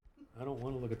I don't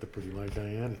want to look at the pretty light,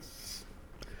 Diane.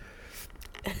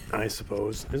 I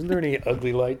suppose. Isn't there any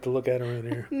ugly light to look at around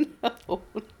here? No.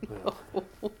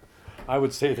 Well, I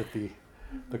would say that the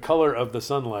color of the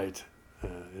sunlight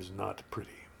is not pretty.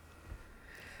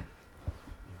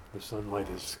 The sunlight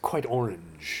is quite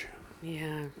orange.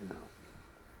 Yeah.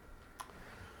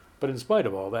 But in spite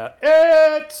of all that,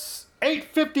 it's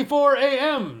 8:54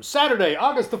 a.m. Saturday,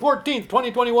 August the 14th,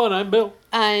 2021. I'm Bill.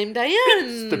 I'm Diane.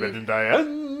 It's the Bill and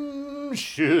Diane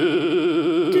Show.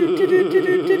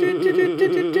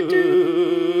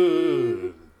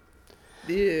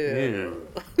 Yeah.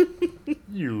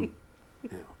 You.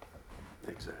 Yeah,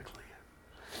 exactly.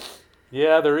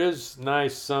 Yeah, there is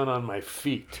nice sun on my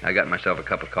feet. I got myself a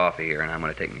cup of coffee here, and I'm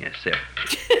going to take me a sip.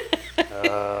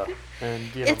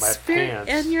 And, you know, It's my pants.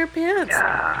 and your pants.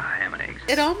 Ah, ham and eggs.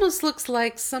 It almost looks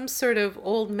like some sort of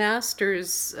old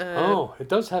master's. It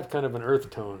does have kind of an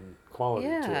earth tone quality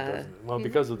to it, Yeah. doesn't it? Well,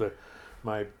 because of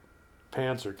my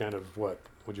pants are kind of, what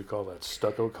would you call that,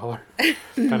 stucco color?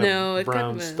 No, of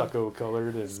brown kind of stucco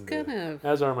colored, and kind of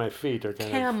as are my feet are kind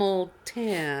camel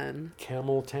tan. of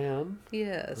camel tan.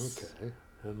 Yes. Okay,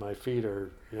 and my feet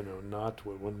are, you know, not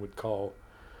what one would call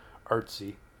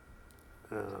artsy.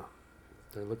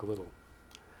 They look a little,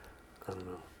 I don't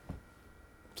know,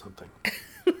 something.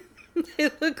 They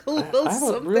look a little I have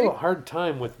something. a real hard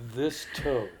time with this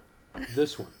toe,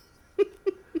 this one,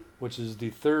 which is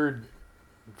the third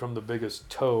from the biggest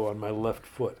toe on my left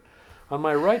foot. On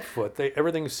my right foot,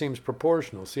 everything seems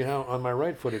proportional. See how on my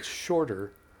right foot it's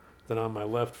shorter than on my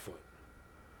left foot.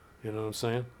 You know what I'm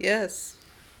saying? Yes.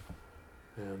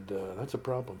 And that's a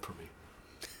problem for me.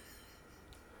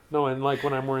 No, and like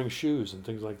when I'm wearing shoes and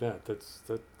things like that,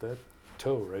 that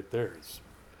toe right there is.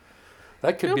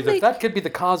 That could be the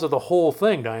cause of the whole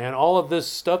thing, Diane. All of this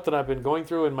stuff that I've been going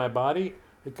through in my body,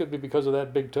 it could be because of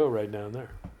that big toe right down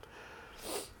there.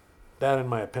 That and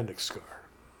my appendix scar.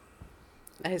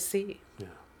 I see. Yeah.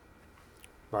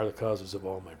 Are the causes of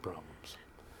all my problems.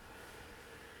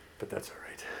 But that's all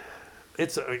right.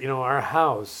 It's, you know, our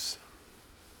house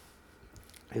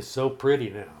is so pretty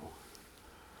now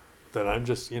that I'm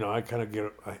just, you know, I kind of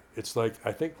it's like,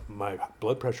 I think my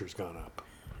blood pressure's gone up,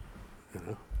 you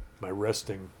know, my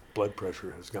resting blood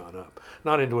pressure has gone up,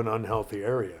 not into an unhealthy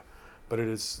area, but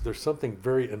there's something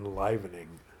very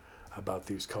enlivening about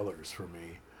these colors for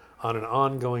me on an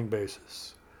ongoing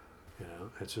basis. You know,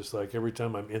 it's just like every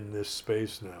time I'm in this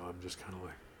space now, I'm just kind of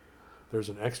like, there's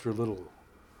an extra little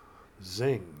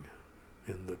zing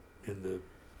in the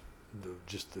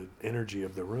just the energy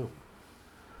of the room.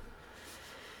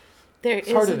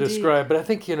 It's hard to describe, but I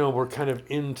think, you know, we're kind of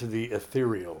into the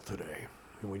ethereal today.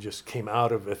 And we just came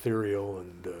out of ethereal,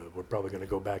 and we're probably going to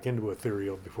go back into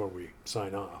ethereal before we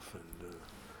sign off. And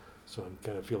so I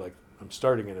kind of feel like I'm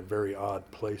starting in a very odd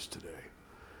place today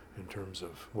in terms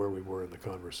of where we were in the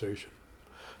conversation.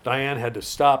 Diane had to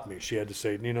stop me. She had to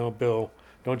say, you know, Bill,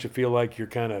 don't you feel like you're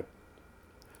kind of,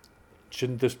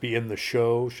 shouldn't this be in the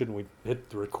show? Shouldn't we hit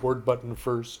the record button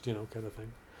first, you know, kind of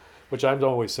thing? Which I'm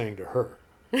always saying to her.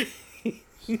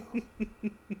 So,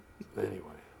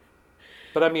 anyway.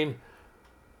 But I mean,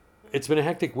 it's been a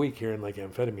hectic week here in Lake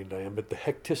Amphetamine, Diane, but the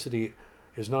hecticity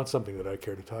is not something that I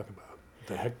care to talk about.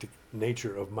 The hectic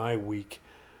nature of my week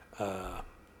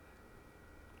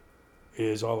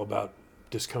is all about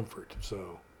discomfort.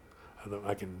 So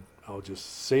I'll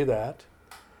just say that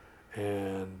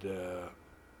and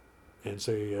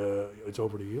say it's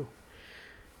over to you.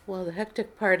 Well, the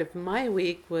hectic part of my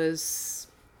week was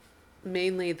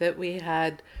mainly that we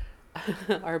had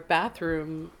our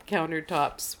bathroom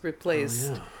countertops replaced.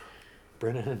 Oh, yeah.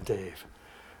 Brennan and Dave.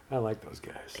 I like those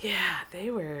guys. Yeah,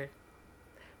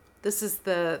 this is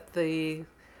the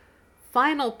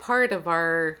final part of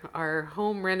our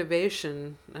home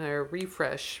renovation, our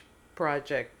refresh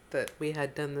project that we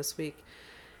had done this week.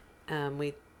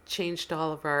 We changed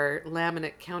all of our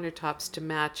laminate countertops to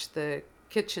match the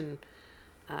kitchen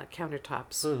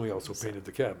countertops. And we also painted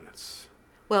the cabinets.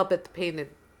 Well, but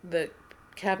the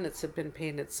cabinets have been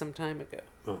painted some time ago.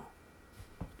 Oh.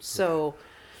 So,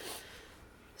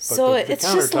 the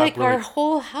it's just like really, our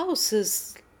whole house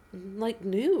is like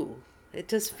new. It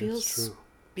just feels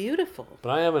beautiful.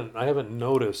 But I haven't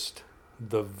noticed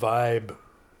the vibe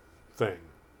thing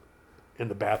in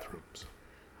the bathrooms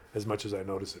as much as I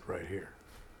notice it right here.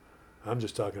 I'm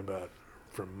just talking about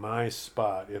from my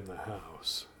spot in the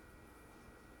house.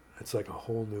 It's like a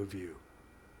whole new view.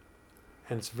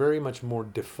 And it's very much more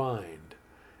defined.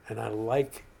 And I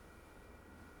like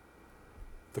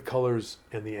the colors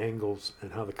and the angles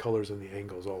and how the colors and the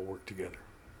angles all work together.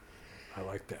 I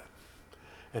like that.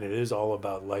 And it is all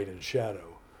about light and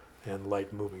shadow. and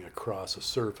light moving across a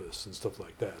surface and stuff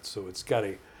like that. So it's got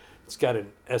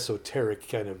an esoteric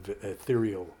kind of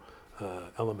ethereal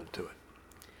element to it,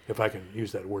 if I can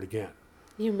use that word again.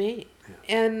 You may. Yeah.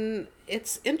 And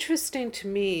it's interesting to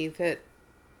me that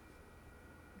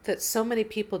so many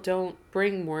people don't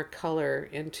bring more color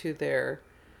into their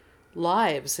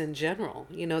lives in general.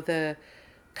 You know, the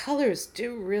colors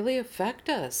do really affect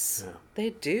us. Yeah. They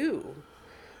do.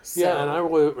 So, Yeah, and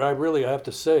I really have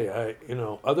to say,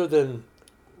 other than,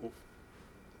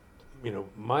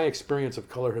 my experience of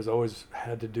color has always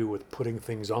had to do with putting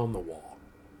things on the wall,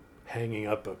 hanging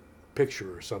up a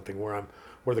picture or something where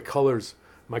my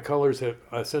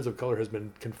sense of color has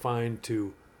been confined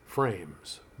to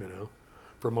frames,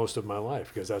 for most of my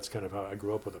life, because that's kind of how I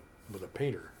grew up with a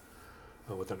painter,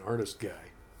 with an artist guy.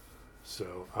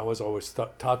 So I was always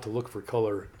taught to look for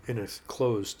color in a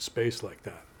closed space like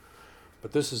that.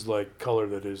 But this is like color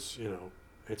that is,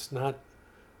 it's not,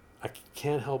 I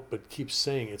can't help but keep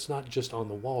saying it's not just on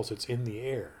the walls, it's in the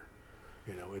air.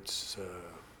 It's,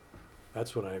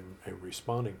 that's what I'm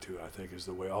responding to, I think, is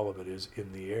the way all of it is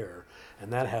in the air.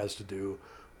 And that has to do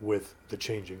with the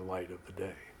changing light of the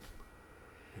day.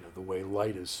 The way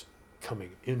light is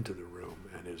coming into the room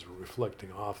and is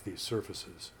reflecting off these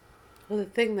surfaces. well, the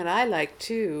thing that I like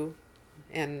too,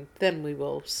 and then we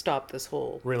will stop this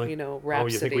whole, Really? rhapsody. Oh,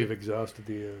 you think we've exhausted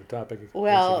the topic?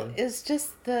 Well, once again? it's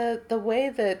just the way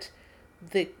that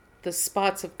the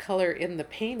spots of color in the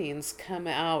paintings come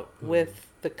out with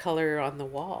the color on the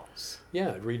walls. Yeah,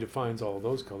 it redefines all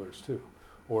those colors too,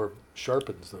 or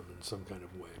sharpens them in some kind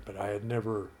of way. But I had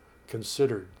never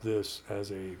considered this as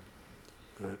an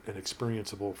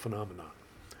experienceable phenomenon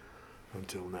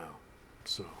until now.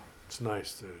 So it's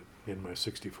nice that in my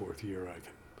 64th year I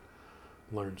can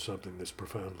learn something that's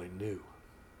profoundly new.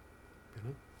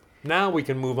 Now we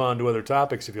can move on to other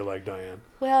topics if you like, Diane.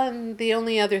 Well, and the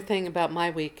only other thing about my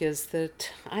week is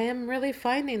that I am really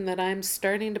finding that I'm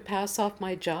starting to pass off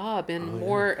my job in a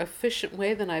more efficient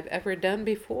way than I've ever done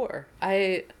before.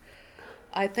 I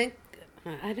think,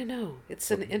 I don't know,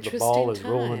 it's an interesting The ball is time.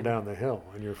 rolling down the hill,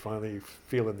 and you're finally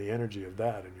feeling the energy of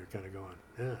that, and you're kind of going,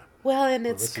 yeah. Well, and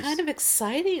Well, it's this kind is- of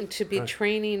exciting to be Right.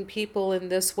 training people in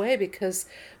this way, because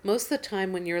most of the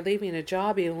time when you're leaving a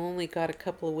job, you only got a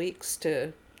couple of weeks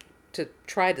to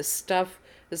try to stuff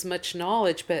as much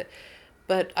knowledge,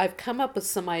 but I've come up with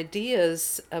some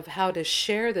ideas of how to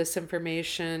share this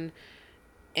information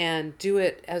and do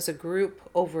it as a group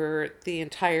over the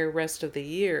entire rest of the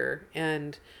year,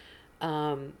 and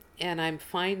I'm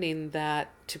finding that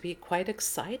to be quite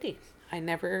exciting. I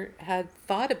never had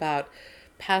thought about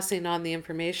passing on the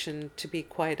information to be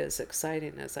quite as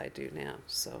exciting as I do now.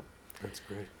 So That's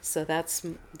great.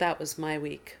 that was my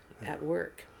week at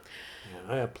work.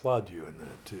 Yeah, I applaud you in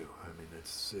that too. I mean,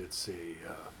 it's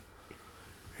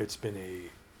been a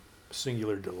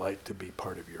singular delight to be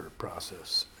part of your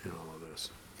process in all of this,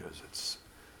 because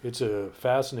it's a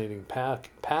fascinating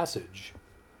passage,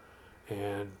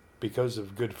 and because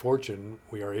of good fortune,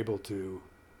 we are able to.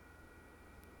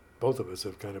 Both of us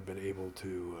have kind of been able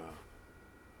to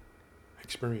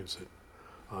experience it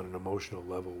on an emotional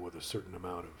level with a certain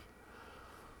amount of,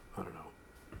 I don't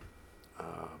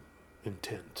know,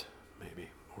 intent, maybe,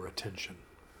 or attention.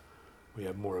 We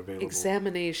have more available.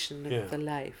 Examination of Yeah. the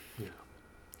life. Yeah.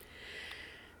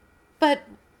 But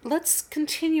let's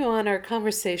continue on our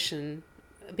conversation,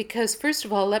 because first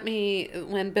of all,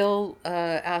 when Bill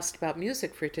asked about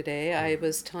music for today, I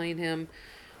was telling him,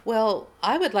 well,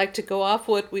 I would like to go off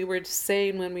what we were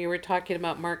saying when we were talking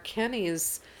about Mark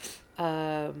Kenny's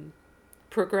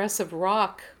progressive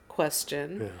rock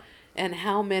question. Yeah. And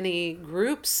how many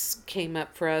groups came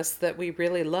up for us that we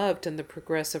really loved in the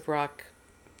progressive rock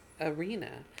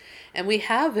arena. And we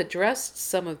have addressed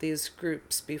some of these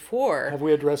groups before. Have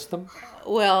we addressed them?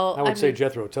 Well, I would say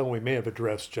Jethro Tull. We may have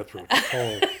addressed Jethro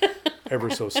Tull ever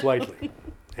so slightly,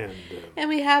 and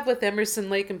we have with Emerson,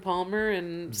 Lake and Palmer,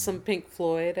 and some Pink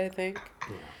Floyd, I think.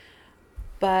 Yeah.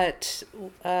 But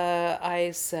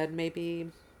I said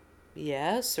maybe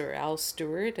yes, or Al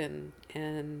Stewart,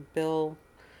 and Bill.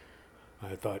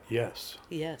 I thought yes.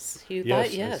 Yes, you Yes,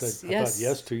 thought yes. I Yes. thought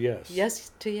yes to yes.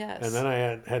 Yes to yes. And then I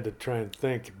had to try and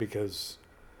think, because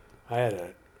I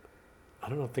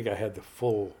don't think I had the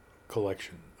full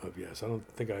collection of yes. I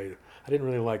didn't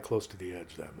really like Close to the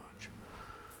Edge that much.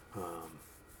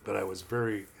 But I was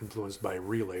very influenced by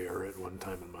Relayer at one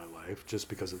time in my life, just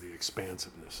because of the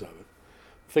expansiveness of it.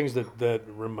 Things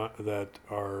that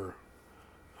are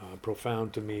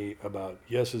profound to me about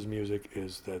Yes's music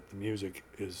is that the music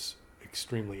is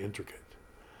extremely intricate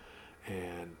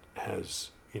and has,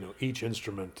 each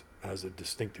instrument has a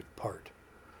distinctive part.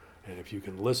 And if you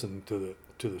can listen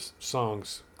to to the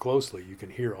songs closely, you can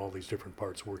hear all these different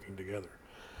parts working together,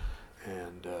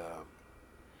 and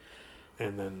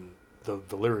then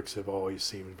the lyrics have always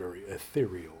seemed very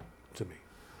ethereal to me.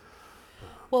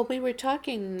 Well, we were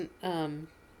talking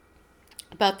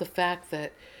about the fact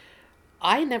that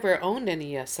I never owned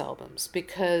any Yes albums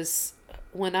because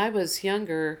when I was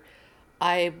younger,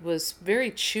 I was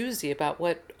very choosy about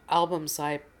what albums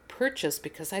I purchased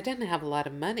because I didn't have a lot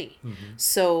of money. Mm-hmm.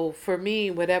 So for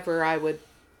me, whatever I would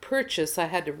purchase, I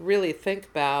had to really think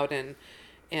about and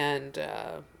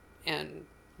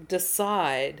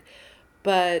decide.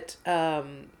 But I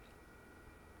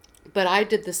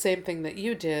did the same thing that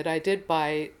you did. I did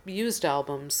buy used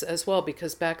albums as well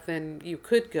because back then you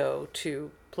could go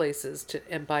to places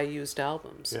and buy used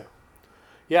albums. Yeah.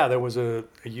 Yeah, there was a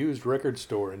used record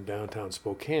store in downtown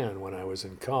Spokane when I was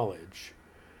in college,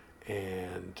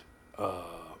 and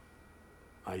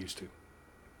I used to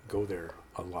go there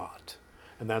a lot,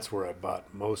 and that's where I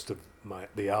bought most of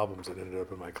the albums that ended up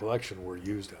in my collection were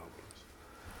used albums,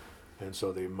 and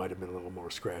so they might have been a little more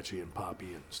scratchy and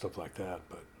poppy and stuff like that.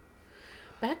 But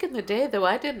back in the day, though,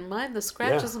 I didn't mind the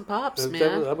scratches and pops,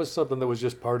 man. That was something that was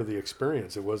just part of the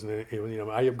experience. It wasn't,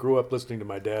 I grew up listening to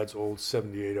my dad's old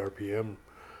 78 RPM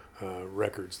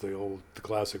records, the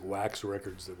classic wax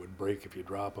records that would break if you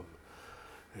drop them,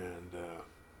 and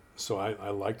so I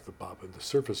liked the pop, and the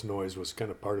surface noise was kind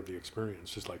of part of the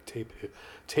experience, just like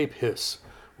tape hiss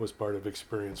was part of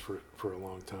experience for a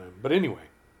long time. But anyway,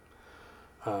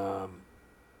 I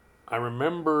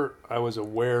remember I was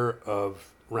aware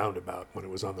of Roundabout when it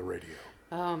was on the radio.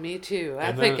 Oh, me too. I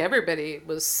And think then everybody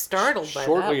was startled by that.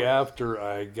 Shortly after,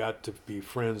 I got to be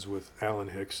friends with Alan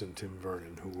Hicks and Tim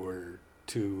Vernon, who were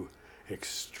two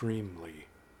extremely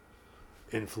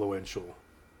influential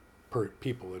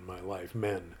people in my life,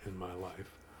 men in my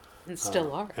life. And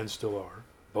still are. And still are,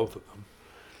 both of them.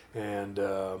 And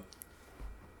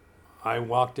I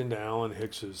walked into Alan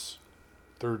Hicks's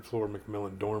third floor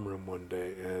Macmillan dorm room one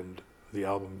day, and the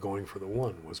album Going for the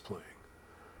One was playing.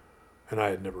 And I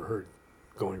had never heard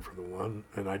Going for the One,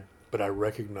 but I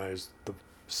recognized the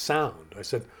sound. I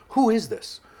said, "Who is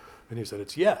this?" And he said,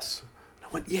 "It's Yes." And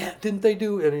I went, "Yeah, didn't they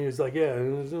do?" And he was like, "Yeah."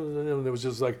 And it was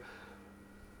just like,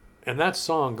 and that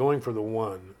song, Going for the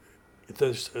One,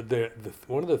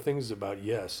 one of the things about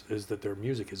Yes is that their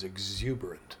music is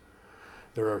exuberant.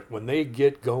 When they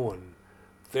get going,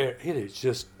 it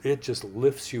just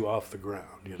lifts you off the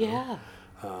ground, you know.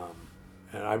 Yeah.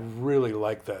 And I really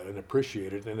like that and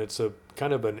appreciate it. And it's a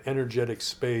kind of an energetic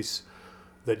space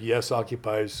that Yes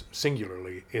occupies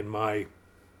singularly in my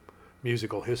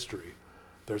musical history.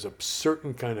 There's a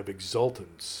certain kind of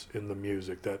exultance in the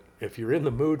music that if you're in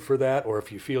the mood for that, or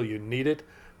if you feel you need it,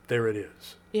 there it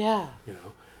is. Yeah. You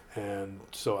know. And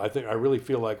so I really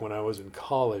feel like when I was in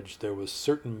college, there was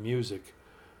certain music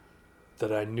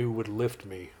that I knew would lift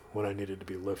me when I needed to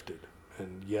be lifted.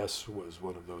 And Yes was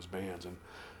one of those bands.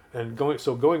 And Going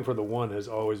for the One has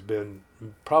always been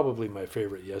probably my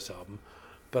favorite Yes album,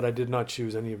 but I did not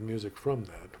choose any of music from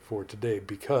that for today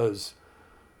because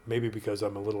I'm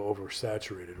a little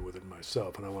oversaturated with it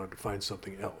myself, and I wanted to find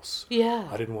something else. Yeah.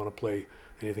 I didn't want to play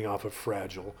anything off of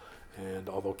Fragile, and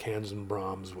although Cans and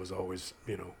Brahms was always,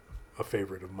 a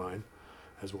favorite of mine,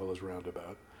 as well as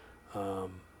Roundabout.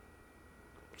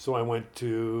 So I went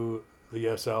to the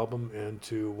Yes album and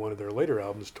to one of their later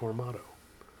albums, Tormato,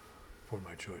 for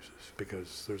my choices,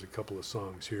 because there's a couple of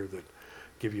songs here that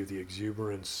give you the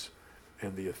exuberance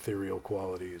and the ethereal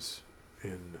qualities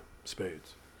in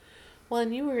spades. Well,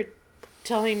 and you were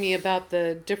telling me about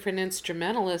the different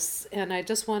instrumentalists, and I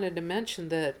just wanted to mention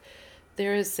that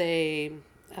there is a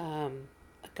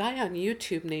guy on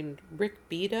YouTube named Rick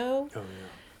Beto. Oh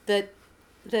yeah.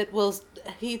 That will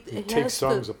he takes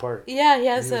songs apart. Yeah,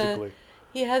 musically.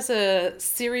 he has a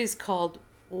series called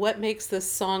 "What Makes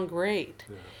This Song Great,"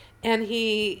 Yeah. and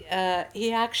he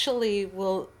actually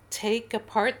will take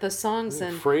apart the songs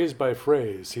and phrase by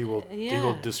phrase he will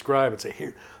describe and say,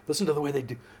 "Here, listen to the way they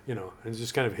do," and it's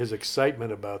just kind of his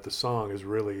excitement about the song is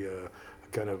really a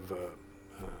kind of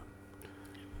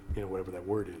whatever that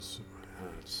word is.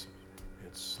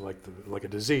 It's like a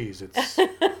disease. It's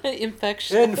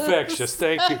infectious. Infectious.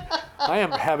 Thank you. I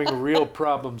am having real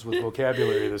problems with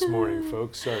vocabulary this morning,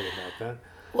 folks. Sorry about that.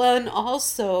 Well, and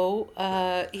also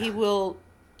he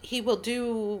will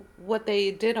do what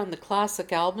they did on the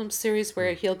classic album series,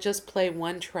 where he'll just play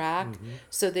one track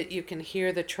so that you can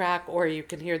hear the track or you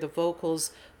can hear the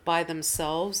vocals by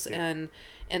themselves and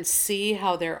see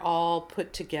how they're all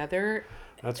put together.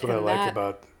 That's what I like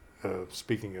about.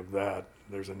 Speaking of that,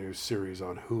 there's a new series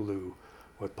on Hulu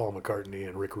with Paul McCartney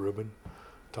and Rick Rubin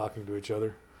talking to each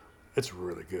other. It's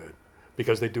really good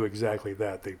because they do exactly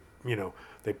that.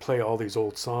 They play all these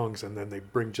old songs, and then they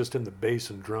bring just in the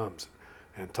bass and drums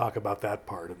and talk about that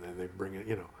part, and then they bring it,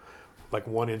 like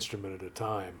one instrument at a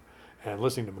time. And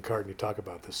listening to McCartney talk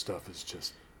about this stuff is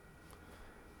just,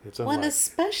 it's Well, and unlike.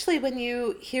 especially when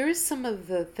you hear some of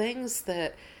the things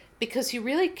that, because you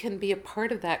really can be a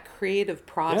part of that creative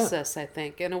process, I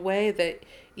think, in a way that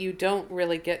you don't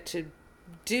really get to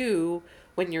do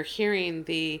when you're hearing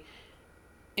the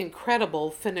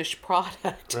incredible finished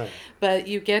product. Right. But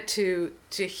you get to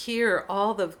hear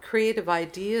all the creative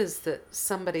ideas that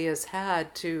somebody has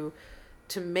had to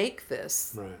make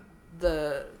this. Right.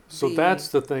 So the that's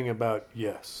the thing about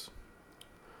Yes.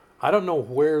 I don't know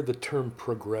where the term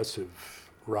progressive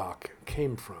rock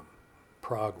came from,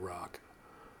 prog rock.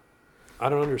 I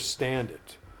don't understand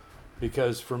it,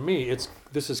 because for me,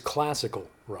 this is classical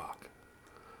rock.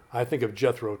 I think of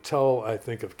Jethro Tull, I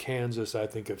think of Kansas, I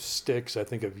think of Styx, I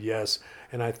think of Yes,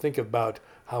 and I think about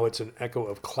how it's an echo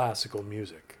of classical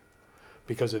music,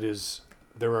 because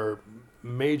there are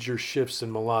major shifts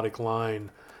in melodic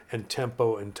line and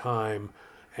tempo and time,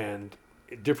 and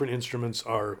different instruments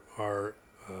are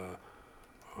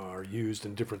used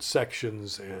in different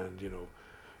sections, and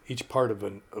each part of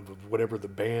whatever the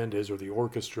band is or the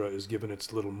orchestra is given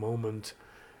its little moment,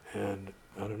 and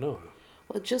I don't know.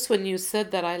 Well, just when you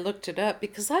said that, I looked it up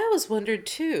because I always wondered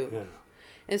too. Yeah.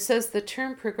 It says the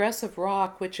term progressive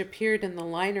rock, which appeared in the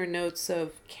liner notes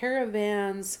of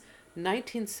Caravan's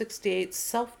 1968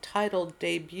 self-titled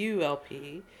debut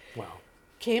LP, Wow.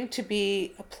 came to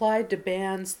be applied to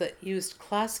bands that used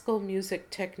classical music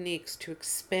techniques to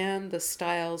expand the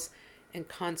styles and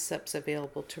concepts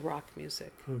available to rock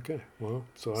music. Okay. Well,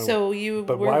 So you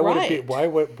but were why would right. it be?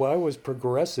 Why was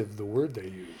progressive the word they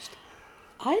used?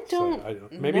 I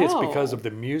don't Maybe know. it's because of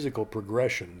the musical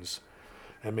progressions,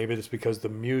 and maybe it's because the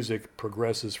music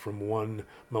progresses from one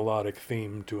melodic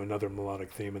theme to another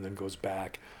melodic theme and then goes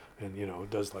back, and it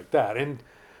does like that.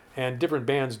 And different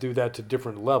bands do that to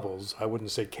different levels. I wouldn't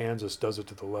say Kansas does it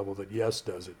to the level that Yes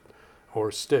does it,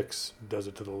 or Styx does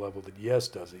it to the level that Yes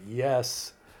does it.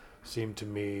 Yes seemed to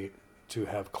me to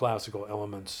have classical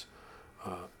elements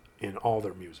in all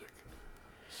their music.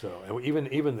 So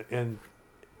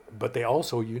but they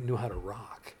also knew how to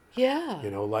rock. Yeah.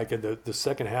 Like in the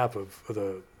second half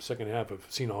of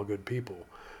Seen All Good People,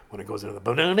 when it goes into the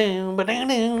Pardon me, I'm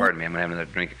gonna have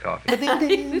another drink of coffee.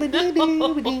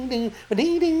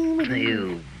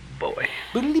 You boy.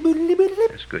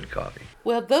 That's good coffee.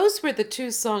 Well, those were the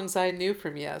two songs I knew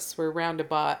from Yes, were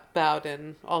Roundabout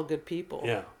and All Good People.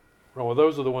 Yeah. Well,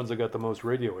 those are the ones that got the most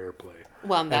radio airplay.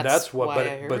 Well, and that's what. why But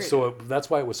I heard but so it. that's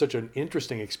why it was such an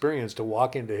interesting experience to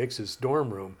walk into Hicks's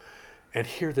dorm room, and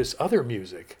hear this other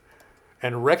music,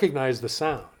 and recognize the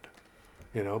sound.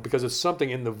 Because it's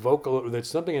something in the vocal. There's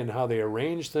something in how they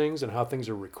arrange things and how things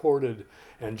are recorded,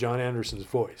 and John Anderson's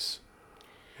voice.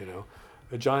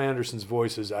 John Anderson's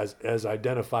voice is as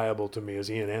identifiable to me as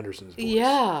Ian Anderson's voice.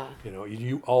 Yeah.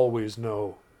 You always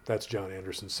know that's John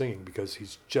Anderson singing, because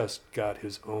he's just got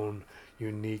his own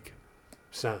unique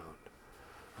sound.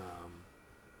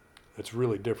 That's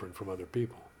really different from other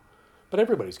people. But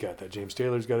everybody's got that. James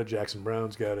Taylor's got it. Jackson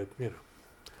Brown's got it.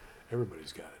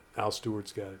 Everybody's got it. Al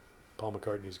Stewart's got it. Paul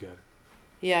McCartney's got it.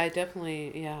 Yeah, I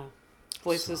definitely, yeah.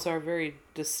 Voices are very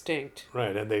distinct.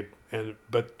 Right,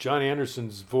 but John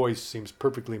Anderson's voice seems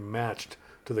perfectly matched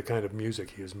to the kind of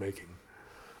music he is making.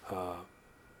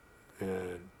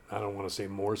 And I don't want to say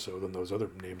more so than those other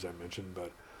names I mentioned,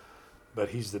 but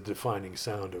he's the defining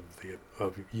sound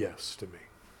of Yes to me.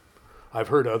 I've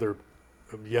heard other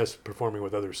Yes performing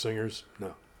with other singers.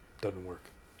 No, doesn't work.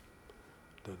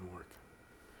 Doesn't work.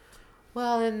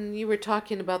 Well, and you were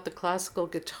talking about the classical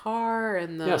guitar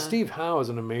and the... Yeah, Steve Howe is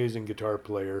an amazing guitar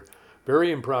player, very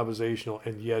improvisational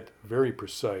and yet very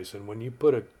precise. And when you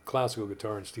put a classical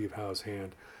guitar in Steve Howe's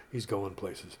hand, he's going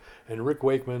places. And Rick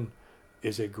Wakeman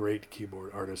is a great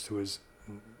keyboard artist who is,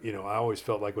 I always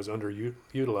felt like was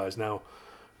underutilized. Now,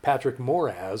 Patrick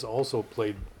Moraz also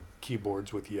played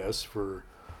keyboards with Yes for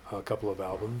a couple of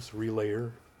albums.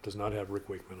 Relayer does not have Rick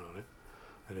Wakeman on it,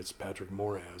 and it's Patrick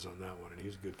Moraz on that one, and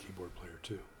he's a good keyboard player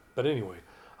too. But anyway,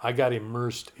 I got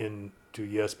immersed into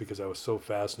Yes because I was so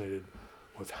fascinated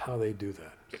with how they do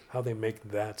that, how they make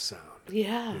that sound.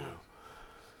 Yeah.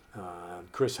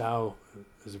 Chris Howe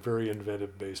is a very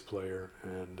inventive bass player,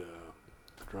 and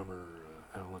drummer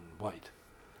Alan White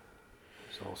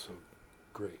is also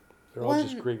great. They're all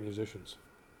just great musicians.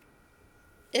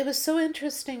 It was so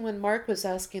interesting when Mark was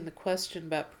asking the question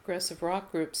about progressive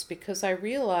rock groups, because I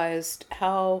realized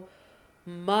how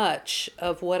much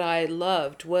of what I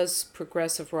loved was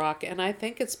progressive rock. And I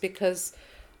think it's because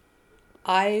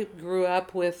I grew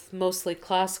up with mostly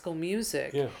classical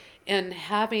music. Yeah. And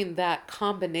having that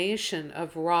combination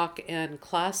of rock and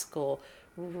classical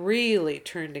really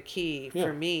turned a key Yeah.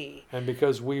 for me. And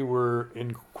because we were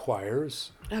in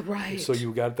choirs, Right. so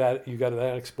you got that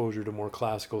exposure to more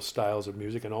classical styles of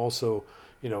music, and also,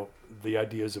 the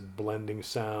ideas of blending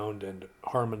sound and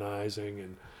harmonizing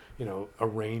and,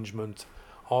 arrangement,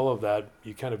 all of that,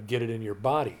 you kind of get it in your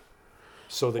body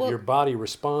so that your body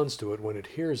responds to it when it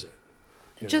hears it.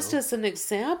 Just as an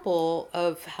example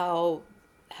of how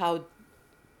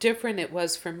different it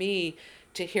was for me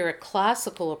to hear a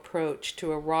classical approach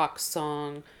to a rock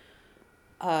song,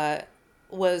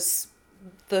 was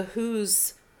the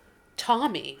Who's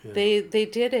Tommy. Yeah. They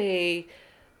did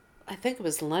I think it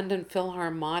was London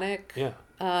Philharmonic.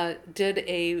 Yeah. Did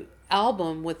a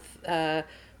album with,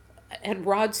 and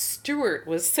Rod Stewart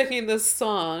was singing this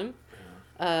song,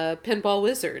 Pinball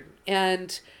Wizard,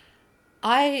 and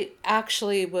I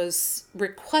actually was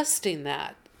requesting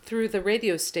that through the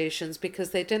radio stations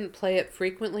because they didn't play it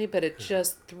frequently, but it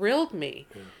just thrilled me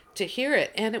to hear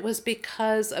it. And it was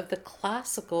because of the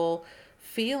classical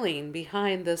feeling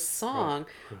behind this song.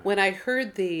 Right. When I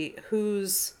heard the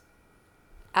Who's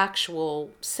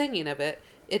actual singing of it,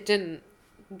 it didn't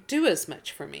do as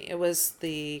much for me. It was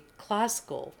the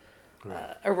classical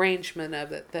arrangement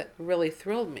of it that really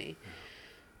thrilled me.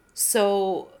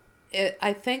 So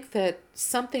I think that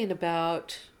something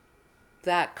about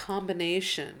that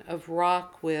combination of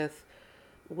rock with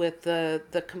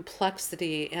the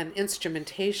complexity and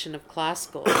instrumentation of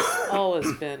classical has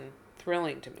always been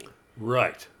thrilling to me.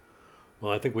 Right.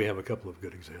 Well, I think we have a couple of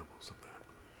good examples of that.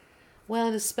 Well,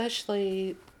 and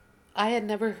especially, I had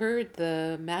never heard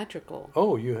the madrigal.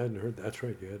 Oh, you hadn't heard that. That's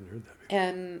right. You hadn't heard that before.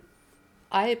 And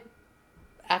I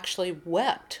actually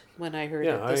wept when I heard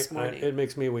it this morning. It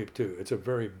makes me weep too. It's a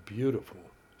very beautiful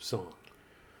song.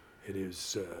 It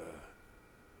is...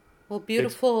 well,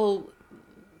 beautiful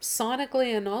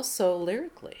sonically and also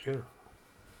lyrically. Yeah.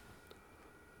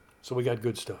 So we got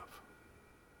good stuff.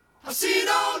 I've seen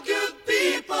all good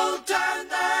people turn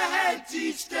their heads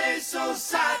each day, so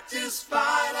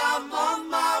satisfied I'm on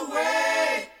my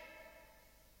way.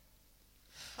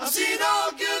 I've seen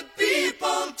all good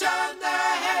people turn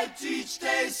their heads each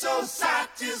day, so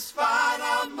satisfied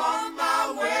I'm on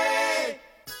my way.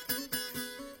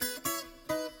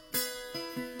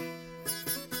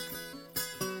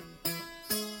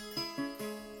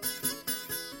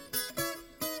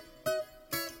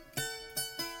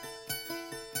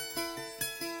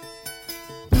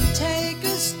 Take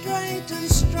a straight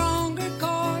and stronger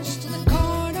course to the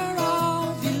corner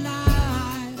of your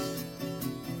life.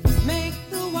 Make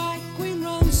the White Queen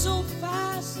run so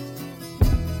fast,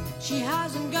 she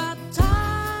hasn't got time.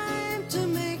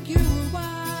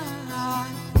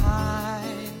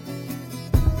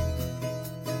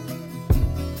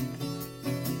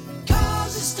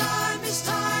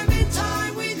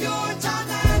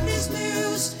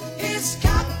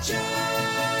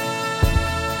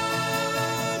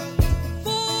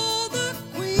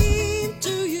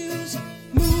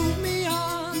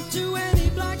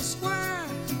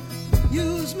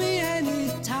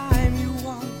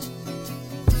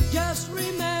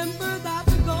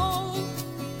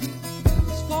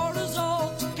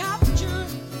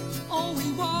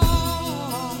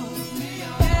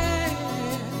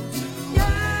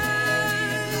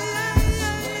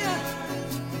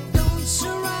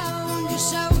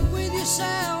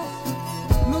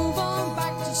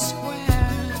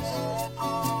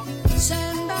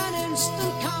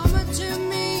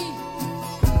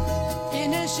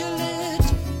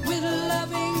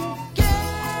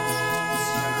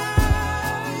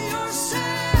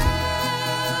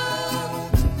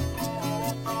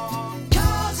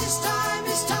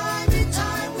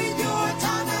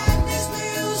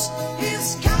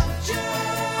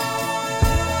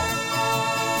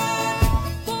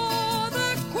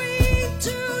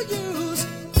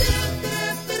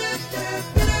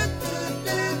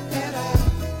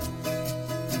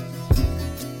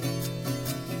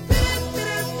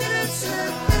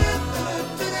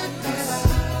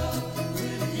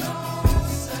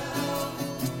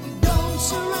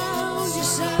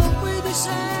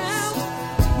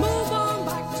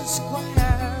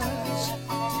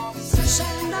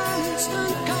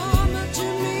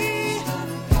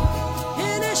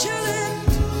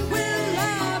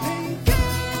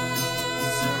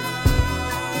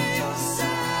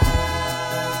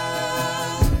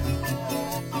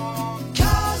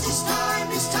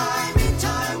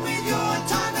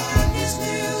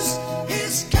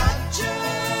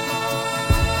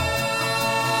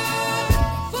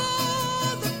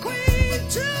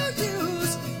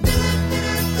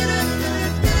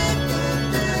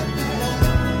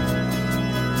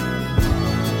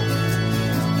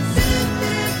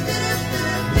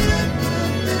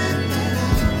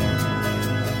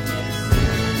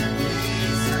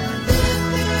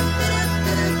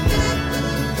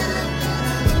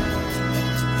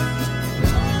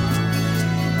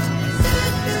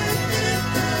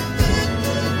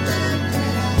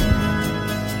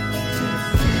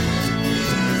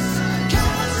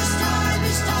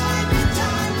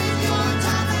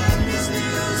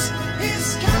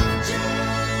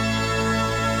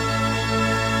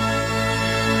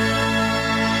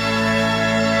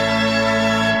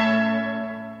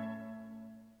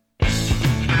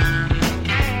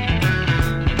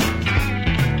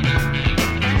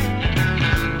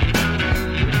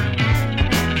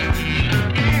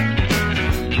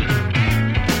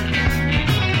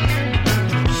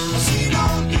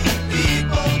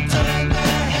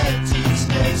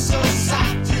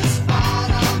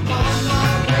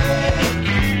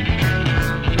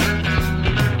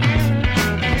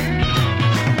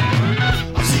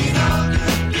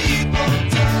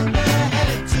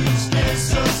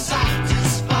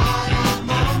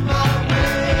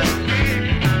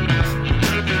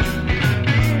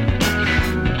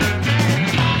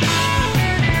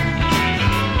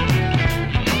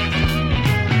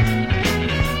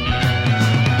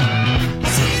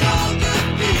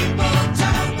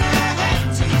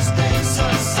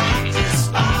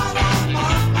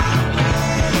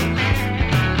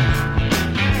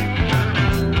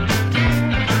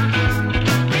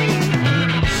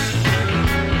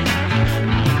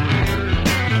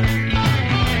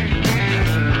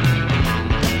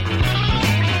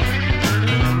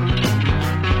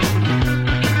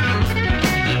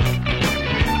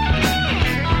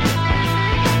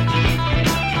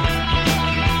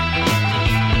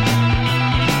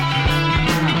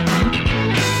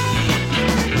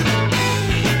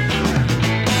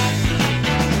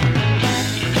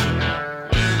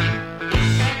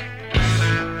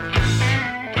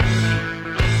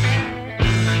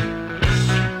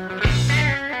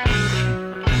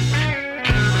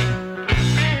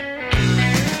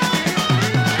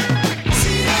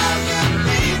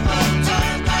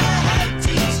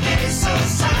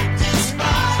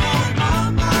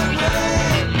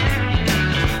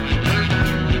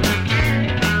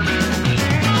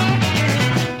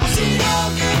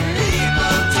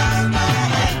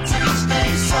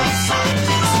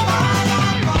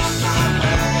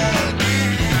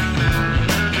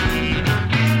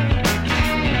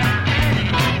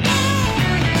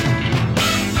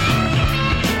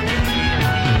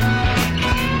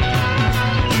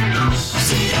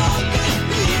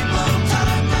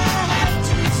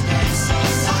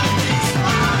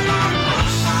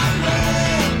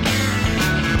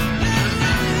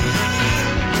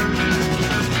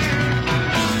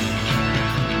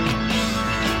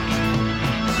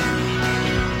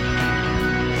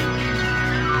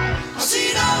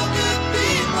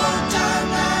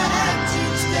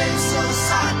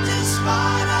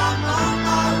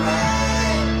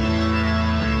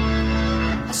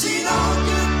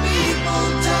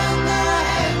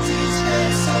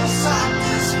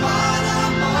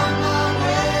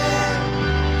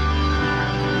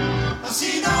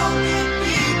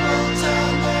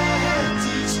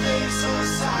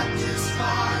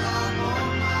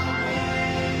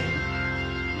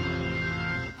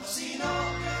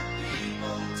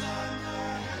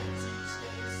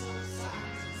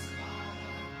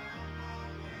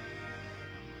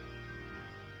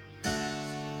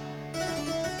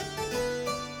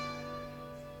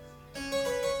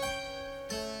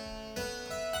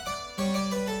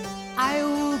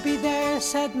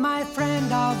 said, my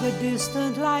friend of a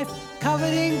distant life,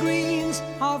 covered in greens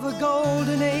of a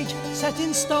golden age, set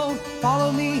in stone,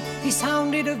 follow me. He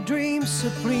sounded of dreams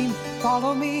supreme,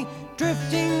 follow me,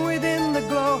 drifting within the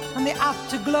glow and the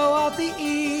afterglow of the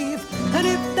eve. And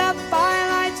if that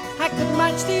firelight I could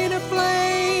match the inner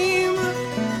flame,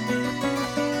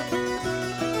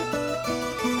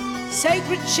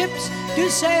 sacred ships do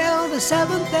sail the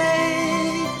seventh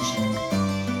age.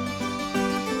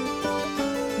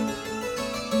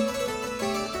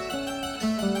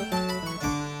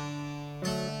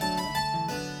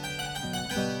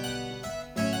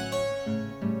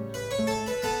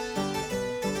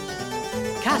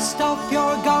 Cast off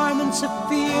your garments of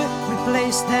fear,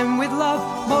 replace them with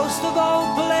love. Most of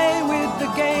all, play with the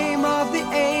game of the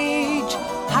age.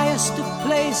 Highest of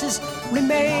places,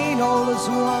 remain all as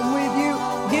one with you,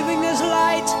 giving us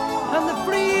light and the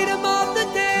freedom of the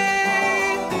day.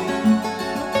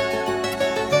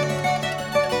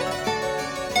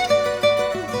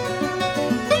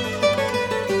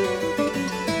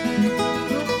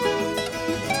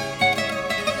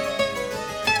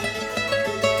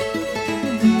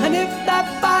 And if that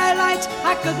firelight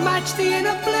I could match the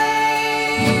inner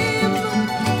flame,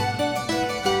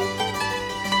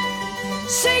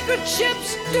 sacred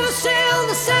ships do sail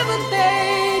the seventh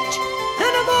age,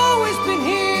 and I've always been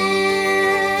here.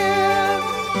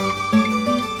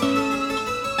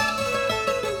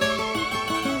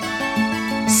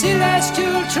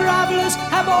 Celestial travelers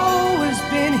have always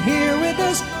been here with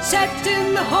us, set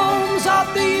in the homes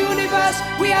of the universe.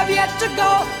 We have yet to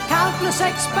go. Countless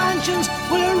expansions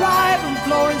will arrive and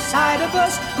flow inside of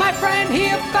us. My friend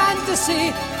here,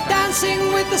 fantasy,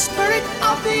 dancing with the spirit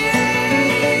of the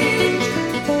age.